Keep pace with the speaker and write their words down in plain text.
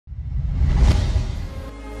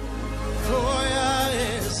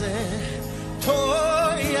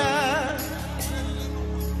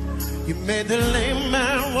made the lame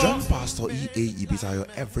man walk. Join Pastor E.A. Ibitayo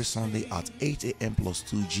every Sunday at 8 a.m. plus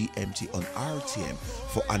 2 GMT on RTM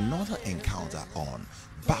for another encounter on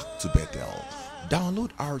Back to Bethel.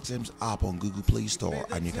 Download RTM's app on Google Play Store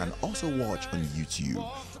and you can also watch on YouTube.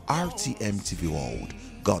 RTM TV World.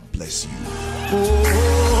 God bless you.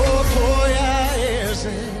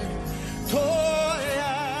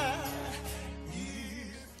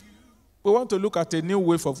 We want to look at a new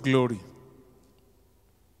wave of glory.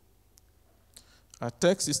 Our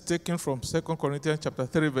text is taken from 2 Corinthians chapter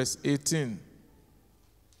 3, verse 18.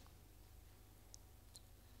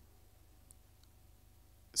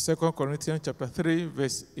 Second Corinthians chapter 3,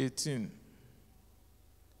 verse 18.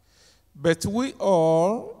 But we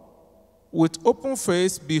all, with open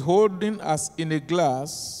face, beholding as in a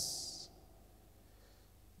glass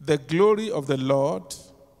the glory of the Lord,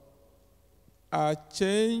 are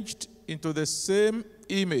changed into the same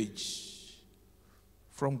image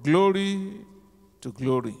from glory to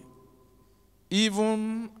glory,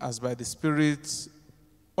 even as by the Spirit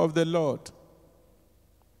of the Lord.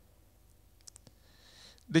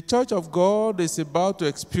 The church of God is about to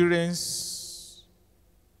experience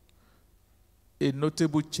a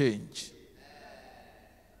notable change.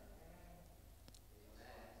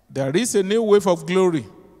 There is a new wave of glory,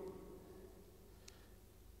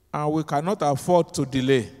 and we cannot afford to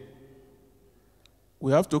delay.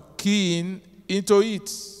 We have to key into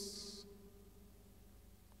it.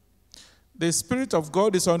 The Spirit of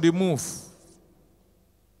God is on the move,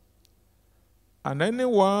 and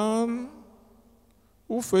anyone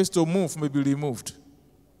who fails to move may be removed.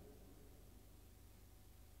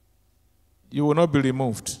 You will not be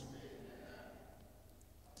removed.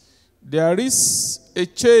 There is a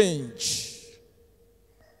change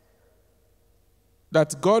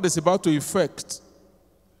that God is about to effect,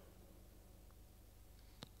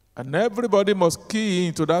 and everybody must key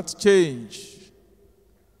into that change.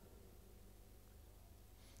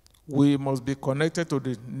 We must be connected to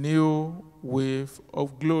the new wave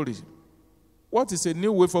of glory. What is a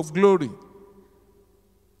new wave of glory?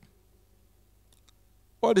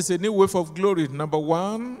 What is a new wave of glory? Number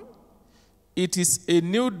one, it is a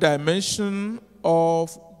new dimension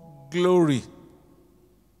of glory.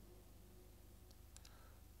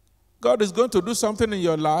 God is going to do something in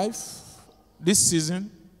your life this season,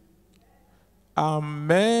 and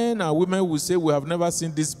men and women will say, we have never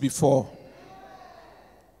seen this before.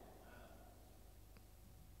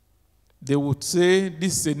 They would say,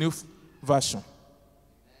 this is a new version.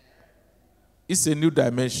 It's a new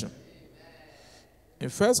dimension. In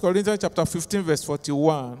 1 Corinthians chapter 15, verse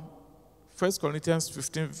 41, 1 Corinthians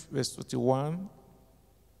 15, verse 41,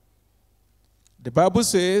 the Bible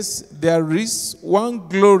says, there is one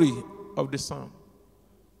glory of the sun,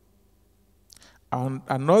 and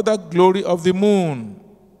another glory of the moon,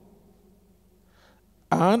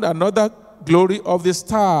 and another glory of the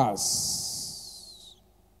stars.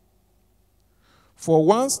 For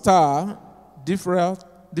one star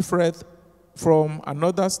differeth from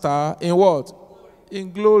another star in what?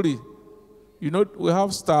 In glory. You know, we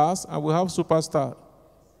have stars and we have superstars.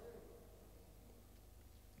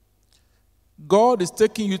 God is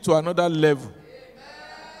taking you to another level.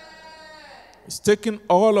 He's taking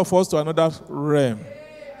all of us to another realm.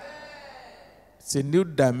 It's a new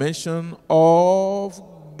dimension of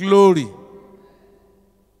glory.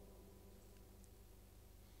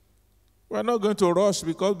 We're not going to rush,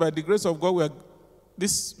 because by the grace of God,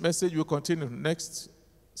 this message will continue next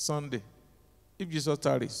Sunday, if Jesus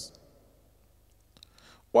tarries.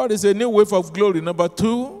 What is a new wave of glory? Number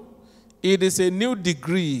two, it is a new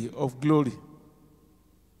degree of glory.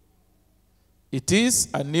 It is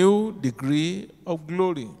a new degree of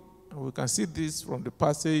glory. And we can see this from the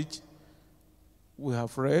passage we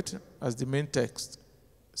have read as the main text.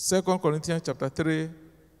 2 Corinthians chapter 3,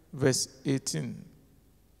 verse 18.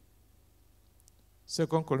 2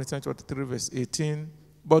 Corinthians chapter 3, verse 18.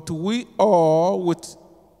 But we all, with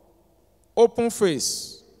open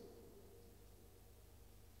face,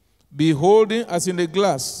 beholding as in a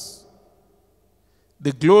glass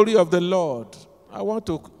the glory of the Lord. I want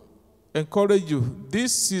to encourage you,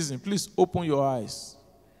 this season, please open your eyes.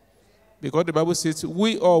 Because the Bible says,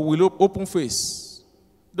 we all will open face.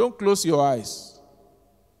 Don't close your eyes.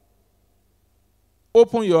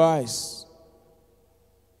 Open your eyes.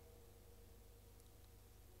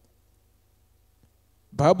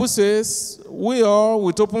 Bible says, we all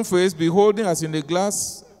with open face, beholding as in a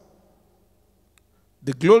glass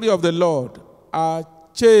the glory of the Lord, are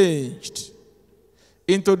changed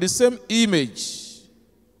into the same image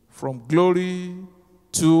from glory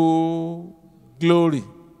to glory,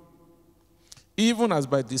 even as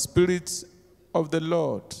by the Spirit of the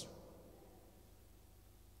Lord.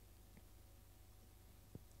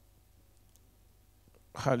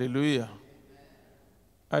 Hallelujah.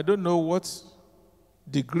 I don't know what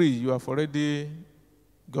degree you have already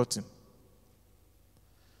gotten.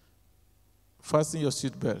 Fasten your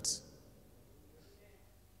seat belts.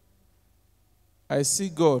 I see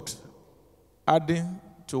God adding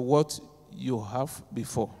to what you have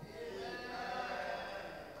before.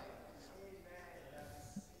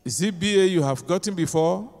 Is it BA you have gotten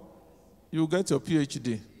before? You get your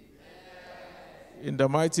PhD. In the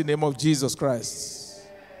mighty name of Jesus Christ.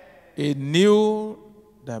 A new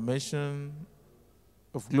dimension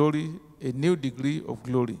of glory, a new degree of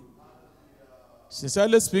glory.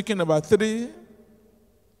 Sincerely speaking, about 3,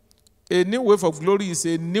 a new wave of glory is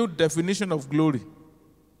a new definition of glory.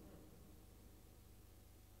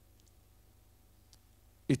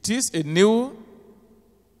 It is a new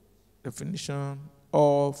definition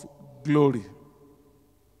of glory.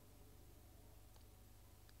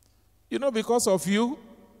 You know, because of you,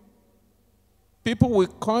 people will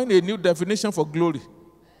coin a new definition for glory.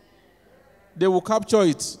 They will capture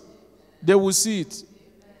it. They will see it.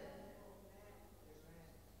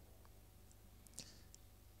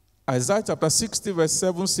 Isaiah chapter 60 verse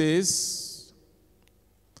 7 says,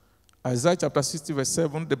 Isaiah chapter 60 verse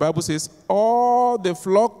 7, the Bible says, all the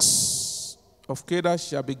flocks of Kedar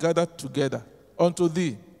shall be gathered together unto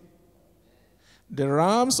thee. The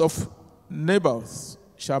rams of Naboth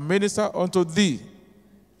shall minister unto thee.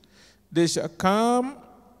 They shall come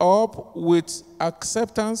up with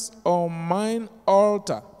acceptance on mine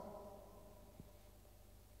altar.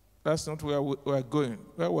 That's not where we are going.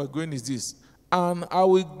 Where we are going is this. And I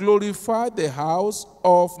will glorify the house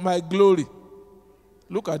of my glory.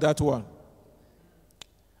 Look at that one.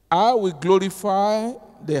 I will glorify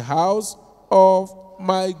the house of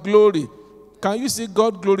my glory. Can you see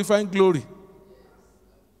God glorifying glory?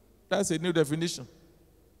 That's a new definition.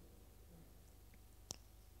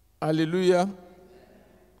 Hallelujah.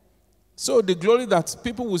 So the glory that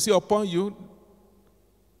people will see upon you,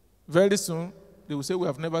 very soon, they will say, we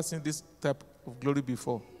have never seen this type of glory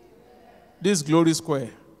before. This glory square.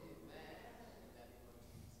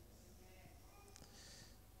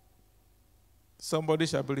 Somebody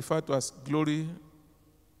shall be referred to as glory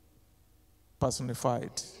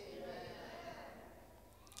personified.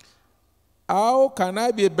 How can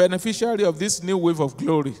I be a beneficiary of this new wave of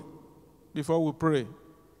glory? Before we pray.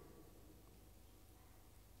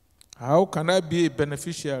 How can I be a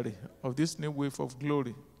beneficiary of this new wave of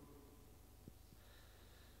glory?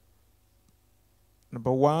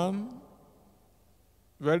 Number 1,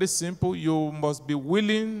 very simple, you must be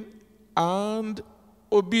willing and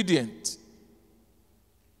obedient.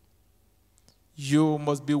 You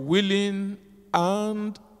must be willing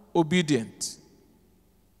and obedient.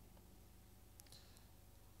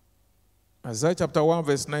 Isaiah chapter 1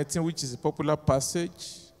 verse 19, which is a popular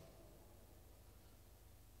passage.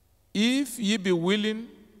 If ye be willing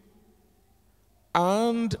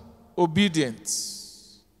and obedient,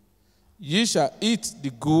 ye shall eat the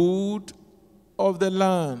good of the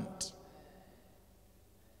land.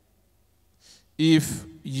 If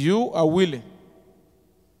you are willing,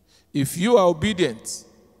 if you are obedient,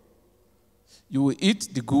 you will eat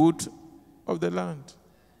the good of the land.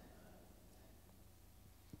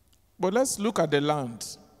 But let's look at the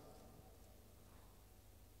land.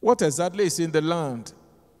 What exactly is in the land?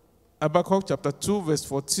 Habakkuk chapter 2 verse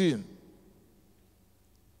 14.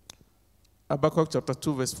 Habakkuk chapter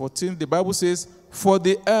 2 verse 14, the Bible says, for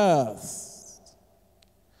the earth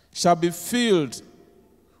shall be filled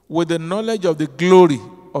with the knowledge of the glory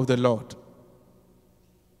of the Lord.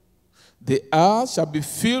 The earth shall be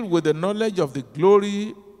filled with the knowledge of the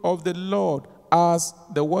glory of the Lord as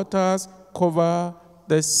the waters cover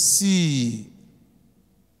the sea.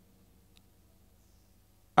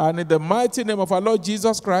 And in the mighty name of our Lord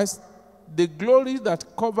Jesus Christ, the glory that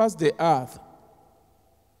covers the earth,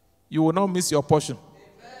 you will not miss your portion.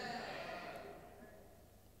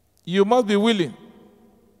 You must be willing.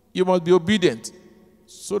 You must be obedient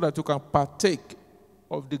so that you can partake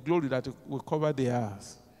of the glory that will cover the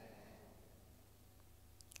earth.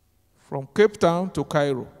 From Cape Town to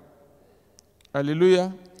Cairo.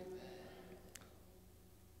 Hallelujah.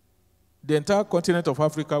 The entire continent of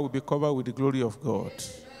Africa will be covered with the glory of God.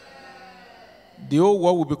 The whole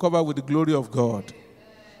world will be covered with the glory of God.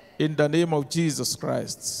 In the name of Jesus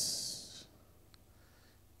Christ.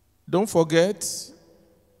 Don't forget,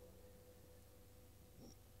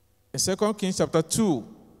 in 2 Kings chapter 2,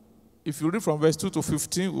 if you read from verse 2 to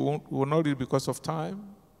 15, we will not read because of time.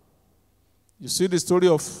 You see the story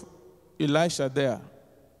of Elisha there.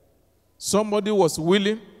 Somebody was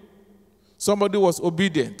willing, somebody was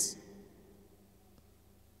obedient.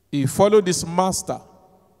 He followed his master.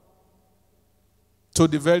 to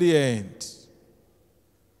the very end.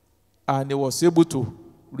 And he was able to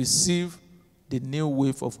receive the new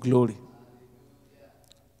wave of glory.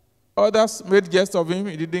 Others made jest of him,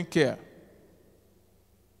 he didn't care.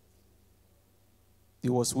 He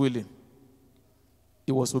was willing.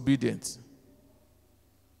 He was obedient.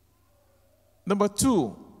 Number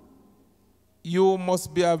 2, you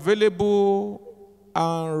must be available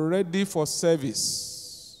and ready for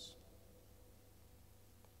service.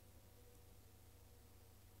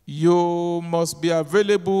 You must be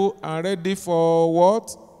available and ready for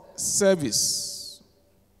what? Service.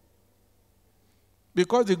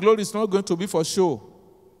 Because the glory is not going to be for show.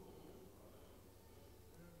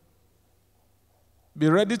 Be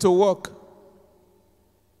ready to work.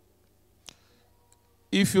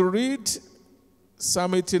 If you read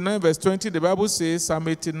Psalm 89 verse 20, the Bible says, Psalm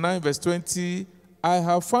 89 verse 20, I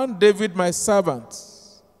have found David my servant,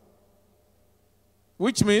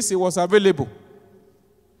 which means he was available.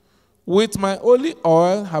 With my holy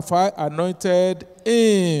oil have I anointed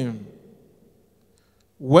him.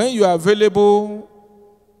 When you are available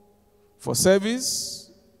for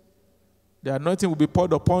service, the anointing will be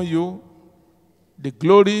poured upon you. The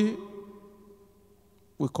glory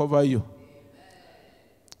will cover you.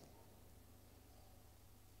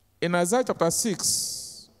 In Isaiah chapter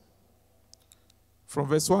 6, from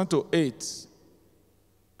verse 1 to 8,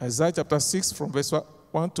 Isaiah chapter 6, from verse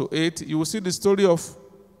 1 to 8, you will see the story of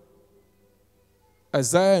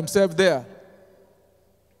Isaiah himself there.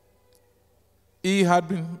 He had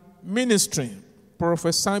been ministering,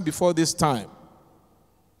 prophesying before this time.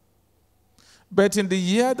 But in the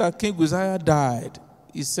year that King Uzziah died,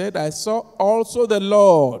 he said, I saw also the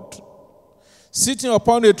Lord sitting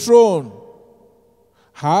upon a throne,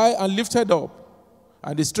 high and lifted up,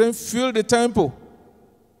 and his strength filled the temple.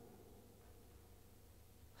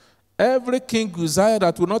 Every King Uzziah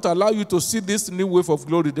that will not allow you to see this new wave of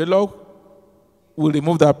glory, the Lord will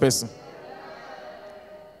remove that person.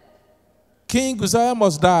 King Uzziah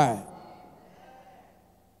must die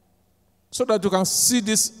so that you can see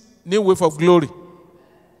this new wave of glory.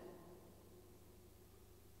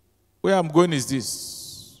 Where I'm going is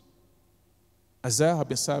this. Isaiah had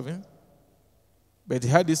been serving, but he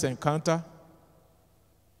had this encounter.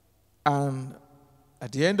 And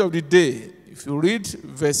at the end of the day, if you read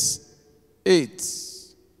verse 8,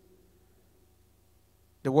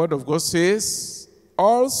 the word of God says,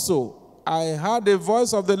 also I heard the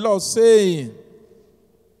voice of the Lord saying,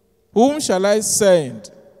 whom shall I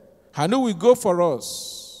send? And who will go for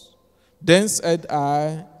us? Then said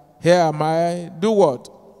I, here am I, do what?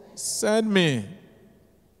 Send me.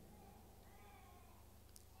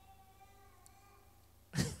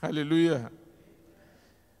 Hallelujah.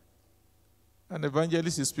 An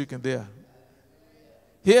evangelist is speaking there.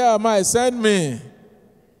 Here am I, send me.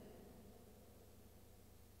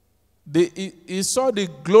 He saw the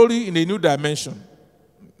glory in a new dimension.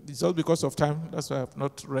 It's all because of time. That's why I have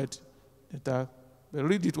not read it. But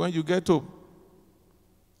read it when you get home.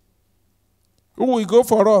 Who will go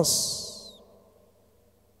for us?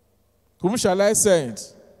 Whom shall I send?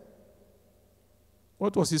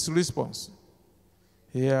 What was his response?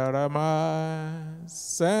 Here am I,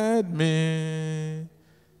 send me.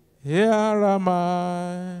 Here am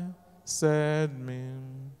I, send me.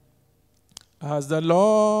 As the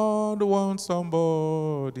Lord wants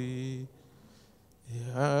somebody,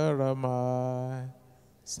 here am I,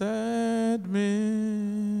 send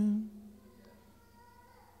me.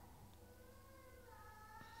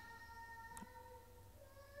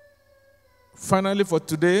 Finally, for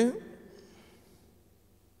today,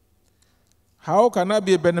 how can I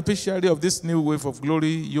be a beneficiary of this new wave of glory?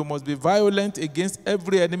 You must be violent against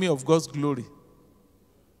every enemy of God's glory.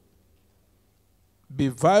 Be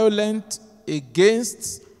violent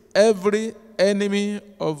against every enemy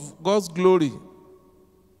of God's glory.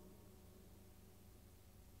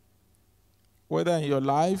 Whether in your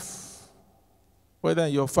life, whether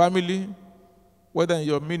in your family, whether in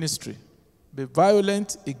your ministry. Be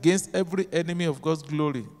violent against every enemy of God's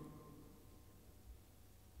glory.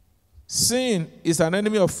 Sin is an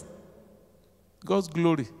enemy of God's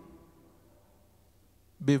glory.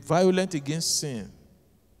 Be violent against sin.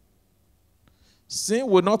 Sin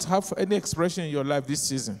will not have any expression in your life this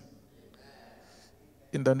season.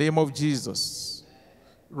 In the name of Jesus.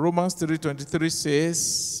 Romans 3:23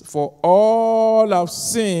 says, for all have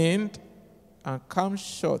sinned and come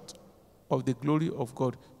short of the glory of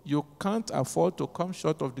God. You can't afford to come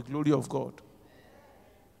short of the glory of God.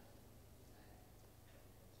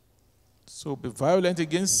 So be violent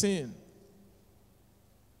against sin.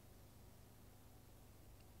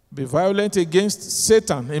 Be violent against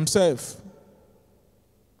Satan himself.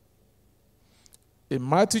 In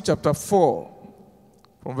Matthew chapter 4,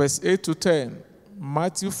 from verse 8 to 10,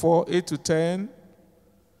 Matthew 4, 8 to 10,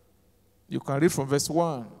 you can read from verse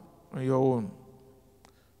 1 on your own.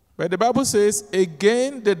 But the Bible says,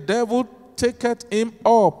 again the devil taketh him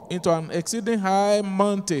up into an exceeding high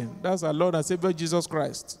mountain. That's our Lord and Savior Jesus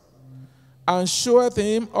Christ. And showeth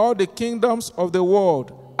him all the kingdoms of the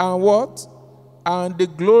world. And what? And the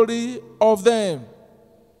glory of them.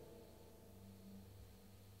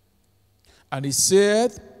 And he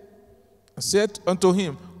said unto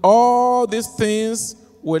him, all these things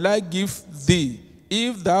will I give thee,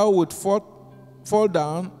 if thou wilt fall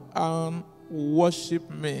down and worship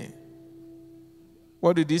me.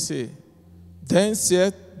 What did he say? Then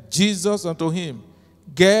said Jesus unto him,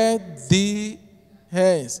 get thee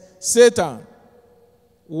hence, Satan.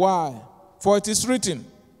 Why? For it is written,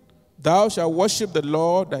 thou shalt worship the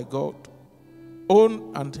Lord thy God,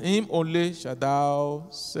 and him only shalt thou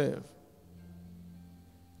serve.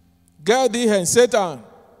 Get thee hence, Satan.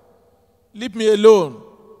 Leave me alone.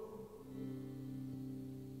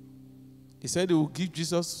 He said he will give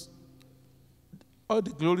Jesus all the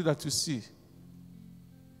glory that you see.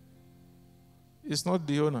 It's not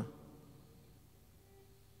the owner.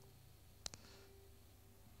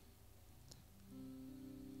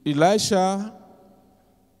 Elisha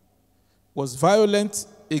was violent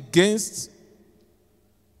against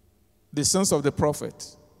the sons of the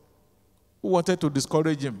prophet who wanted to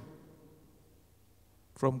discourage him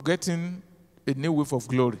from getting a new wave of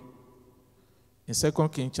glory. In 2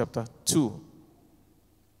 Kings chapter 2,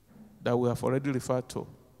 that we have already referred to.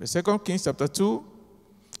 The 2 Kings chapter 2,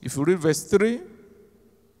 if you read verse 3,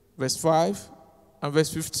 verse 5, and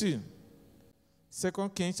verse 15.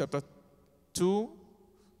 2 Kings chapter 2,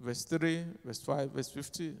 verse 3, verse 5, verse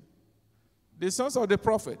 15. The sons of the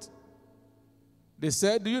prophet, they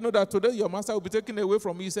said, do you know that today your master will be taken away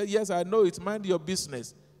from you? He said, yes, I know it. Mind your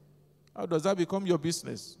business. How does that become your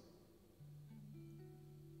business?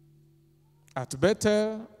 At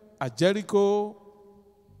Bethel, at Jericho,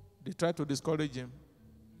 they tried to discourage him.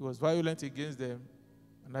 He was violent against them.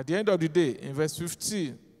 And at the end of the day, in verse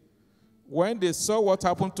 15, when they saw what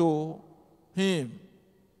happened to him,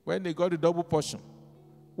 when they got the double portion,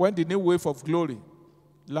 when the new wave of glory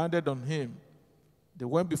landed on him, they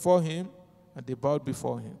went before him and they bowed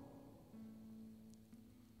before him.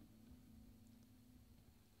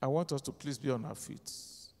 I want us to please be on our feet.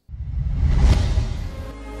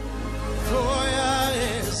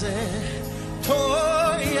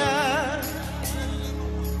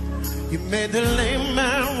 You made the lame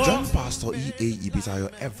man walk. Join Pastor E.A.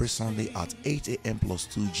 Ibitayo every Sunday at 8 a.m. plus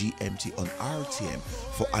 2 GMT on RTM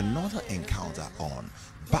for another encounter on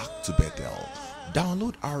Back to Bethel.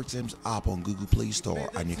 Download RTM's app on Google Play Store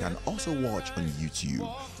and you can also watch on YouTube.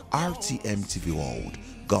 RTM TV World.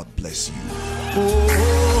 God bless you.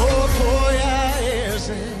 Oh,